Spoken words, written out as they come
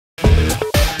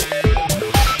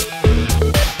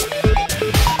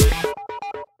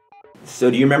So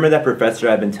do you remember that professor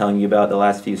I've been telling you about the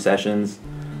last few sessions?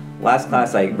 Last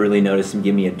class I really noticed him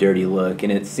give me a dirty look,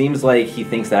 and it seems like he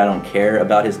thinks that I don't care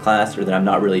about his class or that I'm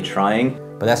not really trying.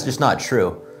 But that's just not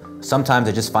true. Sometimes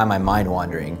I just find my mind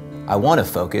wandering. I want to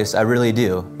focus, I really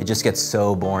do. It just gets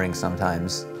so boring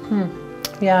sometimes.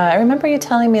 Yeah, I remember you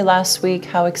telling me last week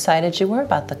how excited you were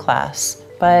about the class,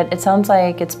 but it sounds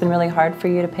like it's been really hard for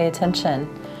you to pay attention.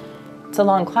 It's a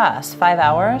long class, 5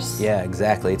 hours? Yeah,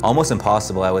 exactly. It's almost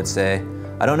impossible, I would say.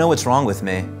 I don't know what's wrong with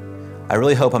me. I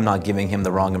really hope I'm not giving him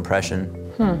the wrong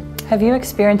impression. Have you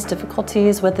experienced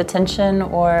difficulties with attention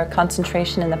or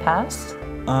concentration in the past?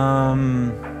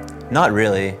 Not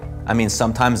really. I mean,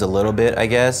 sometimes a little bit, I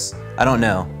guess. I don't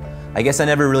know. I guess I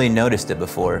never really noticed it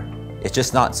before. It's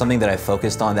just not something that I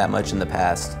focused on that much in the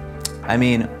past. I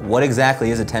mean, what exactly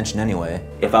is attention anyway?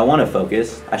 If I want to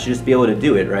focus, I should just be able to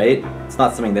do it, right? It's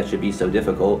not something that should be so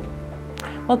difficult.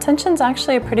 Well, attention's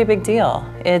actually a pretty big deal.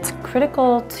 It's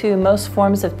critical to most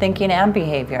forms of thinking and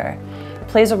behavior. It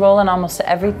plays a role in almost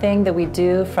everything that we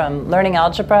do, from learning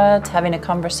algebra to having a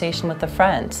conversation with a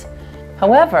friend.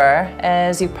 However,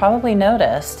 as you probably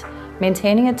noticed,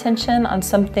 maintaining attention on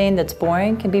something that's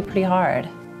boring can be pretty hard.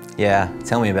 Yeah,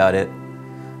 tell me about it.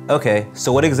 Okay,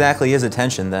 so what exactly is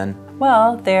attention then?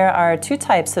 Well, there are two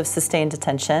types of sustained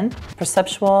attention,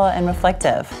 perceptual and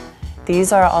reflective.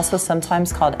 These are also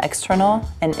sometimes called external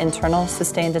and internal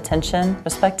sustained attention,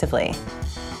 respectively.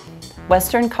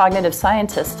 Western cognitive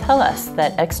scientists tell us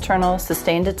that external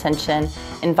sustained attention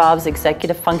involves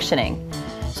executive functioning.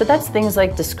 So that's things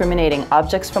like discriminating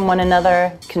objects from one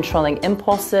another, controlling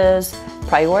impulses,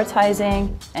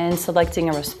 prioritizing, and selecting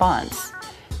a response.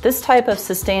 This type of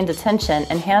sustained attention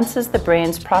enhances the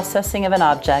brain's processing of an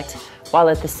object while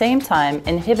at the same time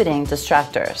inhibiting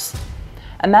distractors.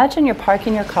 Imagine you're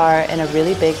parking your car in a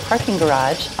really big parking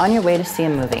garage on your way to see a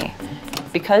movie.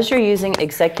 Because you're using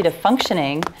executive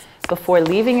functioning, before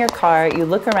leaving your car, you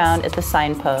look around at the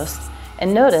signposts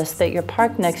and notice that you're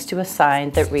parked next to a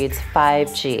sign that reads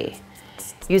 5G.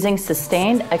 Using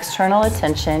sustained external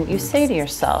attention, you say to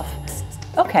yourself,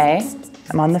 okay,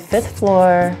 I'm on the 5th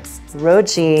floor, row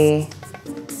G,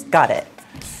 got it.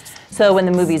 So when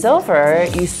the movie's over,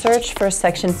 you search for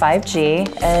section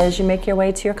 5G as you make your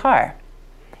way to your car.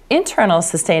 Internal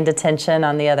sustained attention,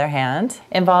 on the other hand,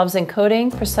 involves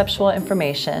encoding perceptual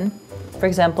information, for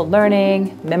example,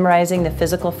 learning, memorizing the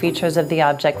physical features of the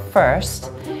object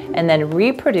first, and then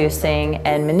reproducing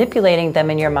and manipulating them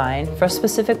in your mind for a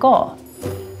specific goal.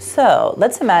 So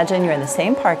let's imagine you're in the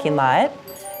same parking lot,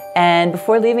 and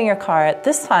before leaving your car,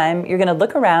 this time you're going to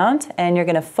look around and you're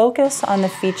going to focus on the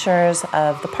features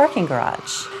of the parking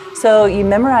garage. So you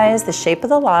memorize the shape of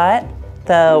the lot,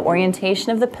 the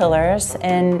orientation of the pillars,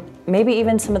 and maybe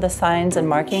even some of the signs and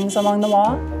markings along the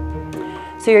wall.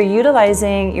 So you're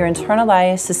utilizing your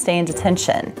internalized sustained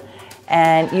attention,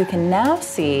 and you can now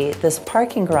see this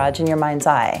parking garage in your mind's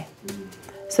eye.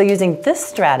 So using this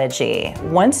strategy,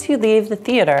 once you leave the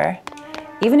theater,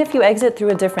 even if you exit through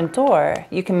a different door,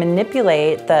 you can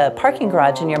manipulate the parking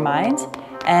garage in your mind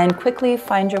and quickly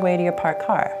find your way to your parked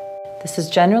car. This is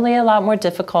generally a lot more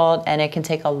difficult, and it can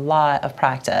take a lot of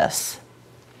practice.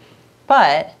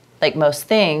 But, like most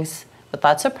things, with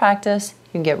lots of practice,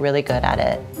 you can get really good at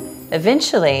it.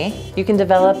 Eventually, you can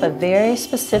develop a very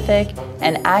specific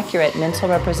and accurate mental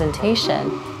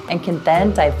representation and can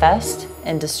then divest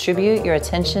and distribute your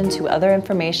attention to other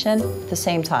information at the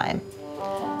same time,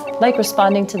 like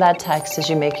responding to that text as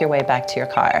you make your way back to your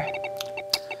car.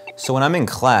 So when I'm in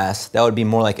class, that would be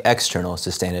more like external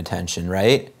sustained attention,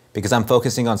 right? Because I'm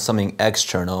focusing on something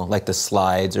external, like the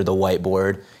slides or the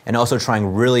whiteboard, and also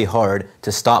trying really hard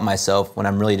to stop myself when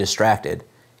I'm really distracted,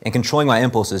 and controlling my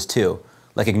impulses too,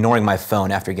 like ignoring my phone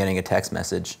after getting a text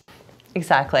message.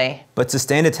 Exactly. But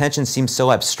sustained attention seems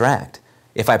so abstract.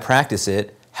 If I practice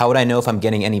it, how would I know if I'm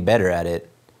getting any better at it?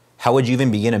 How would you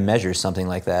even begin to measure something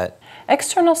like that?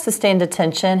 External sustained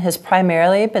attention has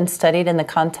primarily been studied in the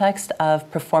context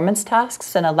of performance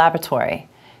tasks in a laboratory.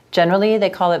 Generally, they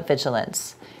call it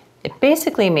vigilance. It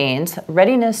basically means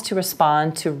readiness to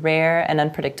respond to rare and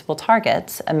unpredictable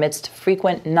targets amidst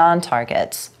frequent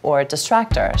non-targets, or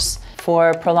distractors,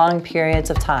 for prolonged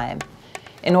periods of time.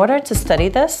 In order to study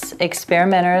this,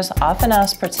 experimenters often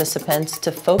ask participants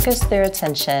to focus their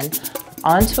attention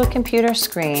onto a computer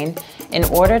screen in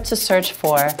order to search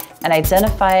for and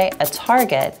identify a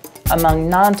target among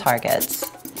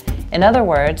non-targets. In other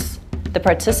words, the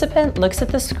participant looks at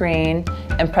the screen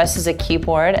and presses a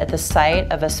keyboard at the site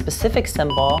of a specific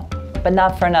symbol, but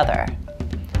not for another.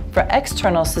 For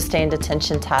external sustained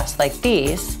attention tasks like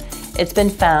these, it's been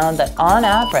found that on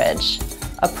average,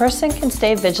 a person can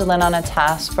stay vigilant on a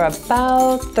task for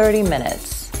about 30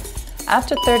 minutes.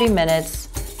 After 30 minutes,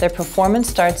 their performance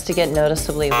starts to get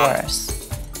noticeably worse.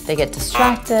 They get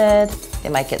distracted, they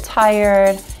might get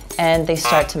tired, and they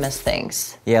start to miss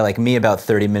things. Yeah, like me about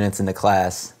 30 minutes into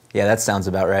class. Yeah, that sounds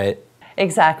about right.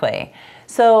 Exactly.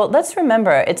 So let's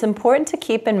remember, it's important to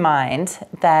keep in mind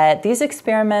that these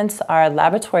experiments are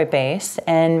laboratory-based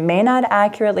and may not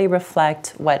accurately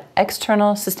reflect what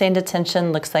external sustained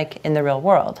attention looks like in the real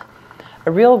world.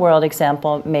 A real-world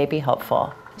example may be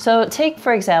helpful. So take,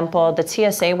 for example, the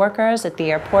TSA workers at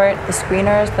the airport, the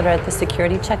screeners that are at the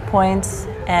security checkpoints,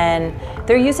 and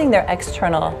they're using their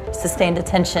external sustained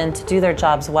attention to do their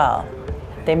jobs well.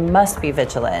 They must be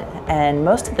vigilant, and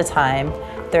most of the time,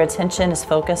 their attention is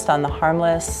focused on the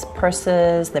harmless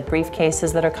purses, the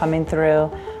briefcases that are coming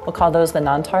through. We'll call those the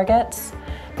non-targets.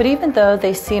 But even though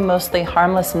they see mostly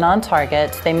harmless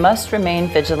non-targets, they must remain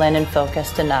vigilant and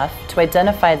focused enough to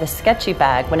identify the sketchy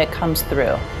bag when it comes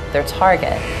through, their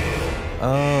target.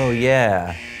 Oh,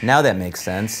 yeah. Now that makes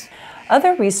sense.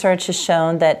 Other research has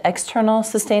shown that external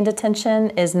sustained attention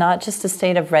is not just a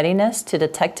state of readiness to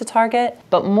detect a target,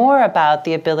 but more about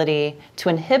the ability to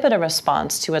inhibit a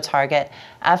response to a target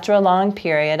after a long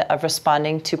period of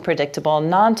responding to predictable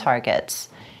non-targets.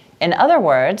 In other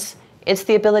words, it's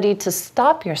the ability to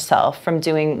stop yourself from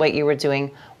doing what you were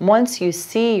doing once you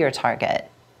see your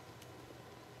target.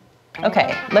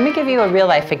 Okay, let me give you a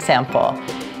real-life example.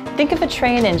 Think of a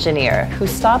train engineer who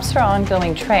stops her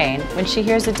ongoing train when she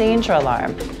hears a danger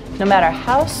alarm. No matter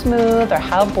how smooth or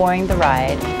how boring the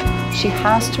ride, she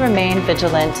has to remain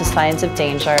vigilant to signs of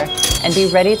danger and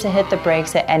be ready to hit the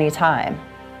brakes at any time.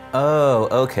 Oh,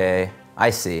 okay. I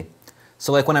see.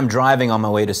 So like when I'm driving on my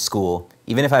way to school,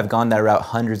 even if I've gone that route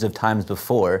hundreds of times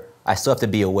before, I still have to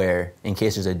be aware in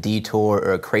case there's a detour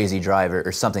or a crazy driver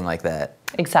or something like that.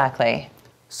 Exactly.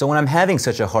 So when I'm having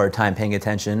such a hard time paying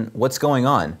attention, what's going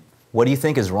on? What do you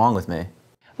think is wrong with me?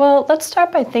 Well, let's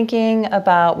start by thinking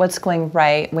about what's going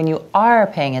right when you are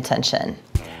paying attention.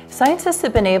 Scientists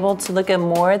have been able to look at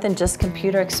more than just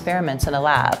computer experiments in a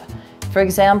lab. For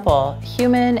example,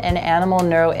 human and animal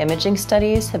neuroimaging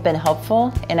studies have been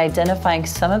helpful in identifying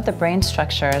some of the brain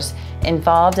structures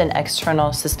involved in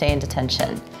external sustained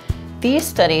attention. These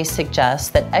studies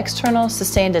suggest that external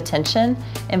sustained attention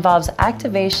involves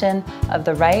activation of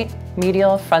the right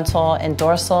medial frontal and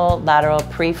dorsal lateral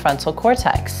prefrontal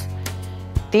cortex.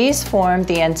 These form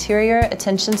the anterior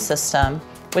attention system,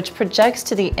 which projects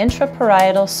to the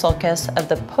intraparietal sulcus of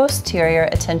the posterior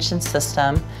attention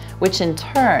system, which in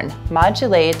turn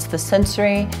modulates the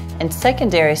sensory and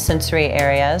secondary sensory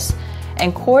areas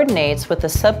and coordinates with the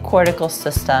subcortical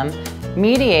system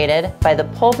mediated by the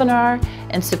pulvinar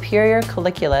and superior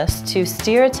colliculus to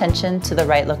steer attention to the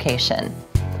right location.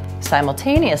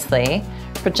 Simultaneously,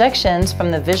 projections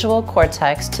from the visual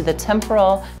cortex to the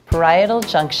temporal parietal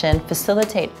junction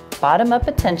facilitate bottom-up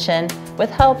attention with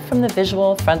help from the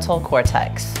visual frontal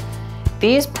cortex.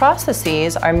 These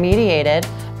processes are mediated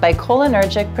by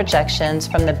cholinergic projections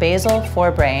from the basal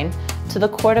forebrain to the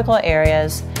cortical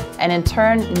areas, and in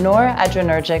turn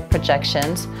noradrenergic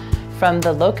projections from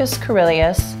the locus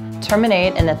coeruleus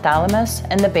terminate in the thalamus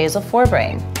and the basal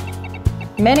forebrain.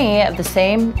 Many of the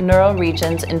same neural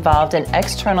regions involved in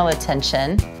external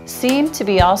attention seem to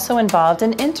be also involved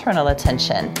in internal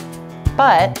attention.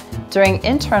 But during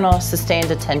internal sustained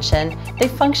attention, they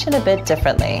function a bit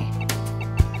differently.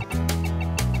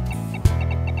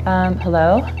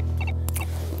 Hello?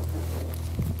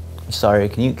 Sorry,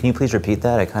 can you please repeat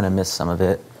that? I kind of missed some of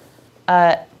it.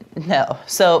 No.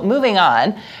 So moving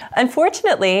on.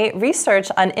 Unfortunately, research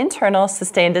on internal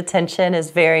sustained attention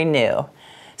is very new.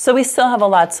 So we still have a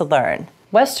lot to learn.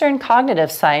 Western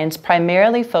cognitive science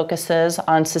primarily focuses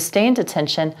on sustained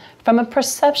attention from a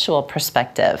perceptual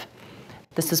perspective.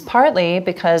 This is partly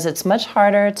because it's much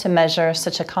harder to measure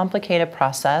such a complicated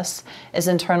process as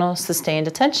internal sustained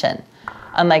attention.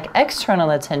 Unlike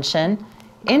external attention,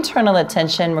 internal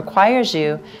attention requires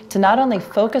you to not only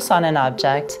focus on an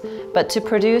object, but to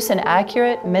produce an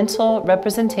accurate mental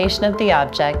representation of the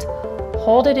object,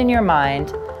 hold it in your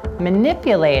mind,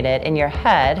 manipulate it in your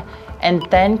head, and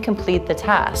then complete the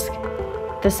task.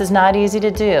 This is not easy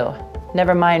to do,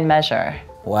 never mind measure.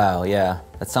 Wow, yeah,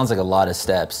 that sounds like a lot of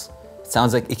steps. It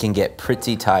sounds like it can get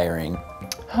pretty tiring.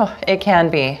 Oh, it can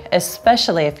be,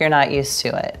 especially if you're not used to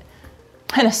it.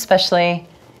 And especially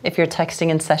if you're texting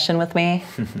in session with me.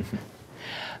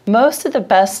 Most of the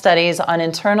best studies on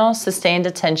internal sustained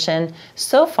attention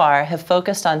so far have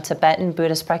focused on Tibetan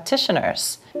Buddhist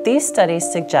practitioners. These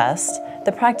studies suggest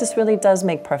the practice really does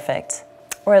make perfect,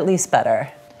 or at least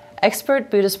better. Expert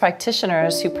Buddhist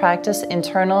practitioners who practice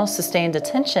internal sustained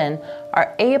attention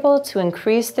are able to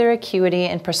increase their acuity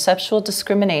and perceptual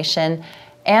discrimination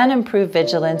and improve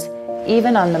vigilance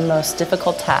even on the most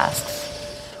difficult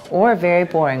tasks or very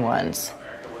boring ones.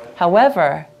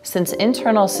 However, since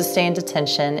internal sustained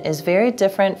attention is very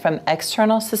different from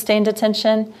external sustained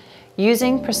attention,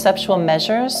 using perceptual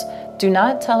measures do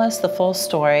not tell us the full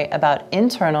story about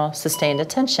internal sustained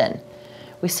attention.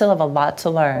 We still have a lot to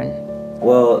learn.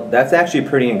 Well, that's actually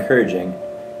pretty encouraging.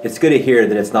 It's good to hear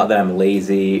that it's not that I'm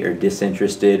lazy or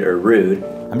disinterested or rude.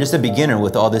 I'm just a beginner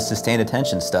with all this sustained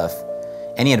attention stuff.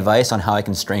 Any advice on how I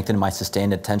can strengthen my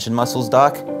sustained attention muscles,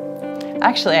 Doc?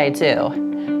 Actually, I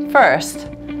do. First,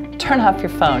 turn off your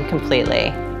phone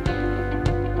completely.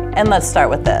 And let's start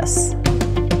with this.